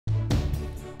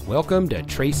Welcome to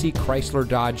Tracy Chrysler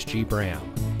Dodge Jeep Ram.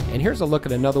 And here's a look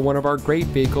at another one of our great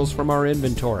vehicles from our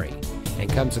inventory. And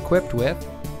comes equipped with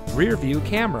rear view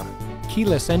camera,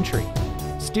 keyless entry,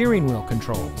 steering wheel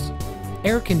controls,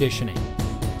 air conditioning,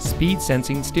 speed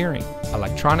sensing steering,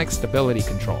 electronic stability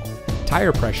control,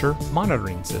 tire pressure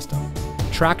monitoring system,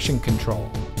 traction control,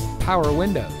 power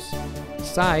windows,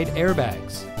 side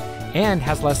airbags, and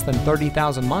has less than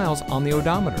 30,000 miles on the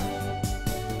odometer.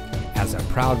 As a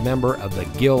proud member of the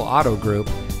Gill Auto Group,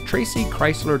 Tracy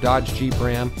Chrysler Dodge Jeep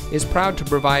Ram is proud to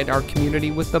provide our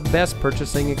community with the best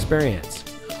purchasing experience.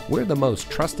 We're the most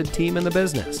trusted team in the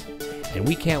business, and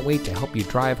we can't wait to help you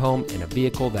drive home in a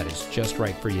vehicle that is just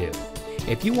right for you.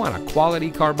 If you want a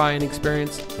quality car buying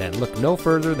experience, then look no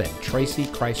further than Tracy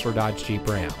Chrysler Dodge Jeep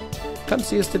Ram. Come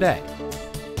see us today.